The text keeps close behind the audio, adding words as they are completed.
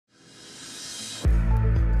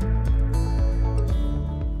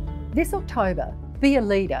This October, be a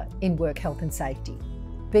leader in work health and safety.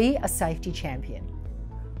 Be a safety champion.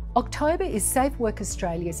 October is Safe Work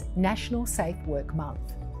Australia's National Safe Work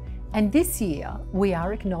Month. And this year, we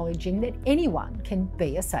are acknowledging that anyone can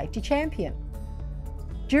be a safety champion.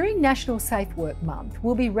 During National Safe Work Month,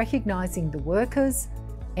 we'll be recognising the workers,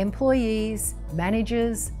 employees,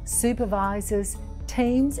 managers, supervisors,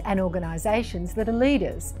 teams and organisations that are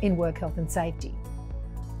leaders in work health and safety.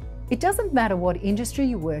 It doesn't matter what industry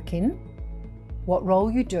you work in, what role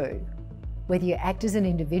you do, whether you act as an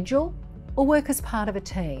individual or work as part of a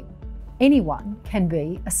team, anyone can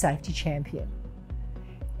be a safety champion.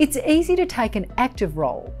 It's easy to take an active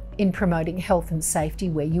role in promoting health and safety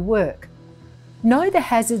where you work. Know the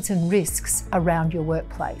hazards and risks around your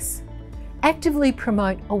workplace. Actively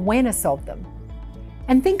promote awareness of them.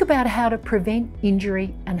 And think about how to prevent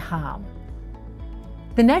injury and harm.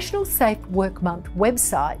 The National Safe Work Month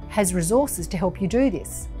website has resources to help you do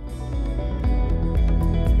this.